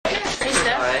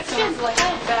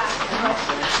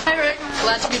Hi, Rick.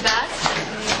 Glad to be back.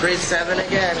 Grade 7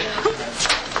 again.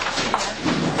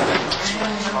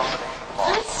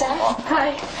 Hi, Steph.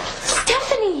 Hi.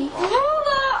 Stephanie!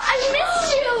 Voula! I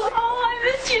missed you! Oh, I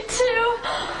missed you too.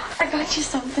 I got you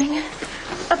something.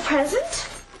 A present?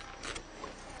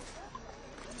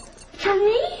 For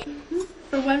me? Mm-hmm.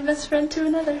 From one best friend to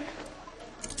another.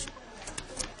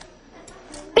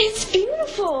 It's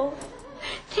beautiful.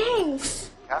 Thanks.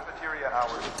 Cafeteria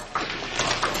hours.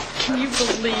 Can you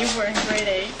believe we're in grade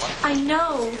 8? I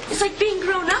know. It's like being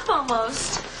grown up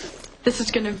almost. This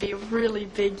is going to be a really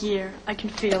big year. I can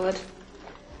feel it.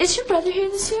 Is your brother here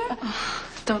this year?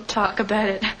 Don't talk about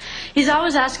it. He's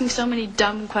always asking so many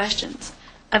dumb questions.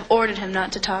 I've ordered him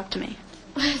not to talk to me.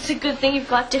 It's a good thing you've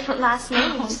got different last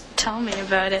names. Oh, tell me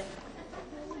about it.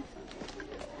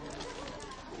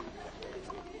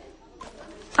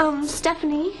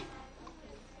 Stephanie?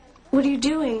 What are you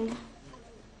doing?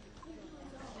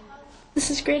 This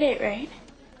is grade 8, right?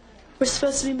 We're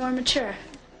supposed to be more mature.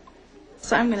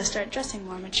 So I'm going to start dressing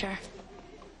more mature.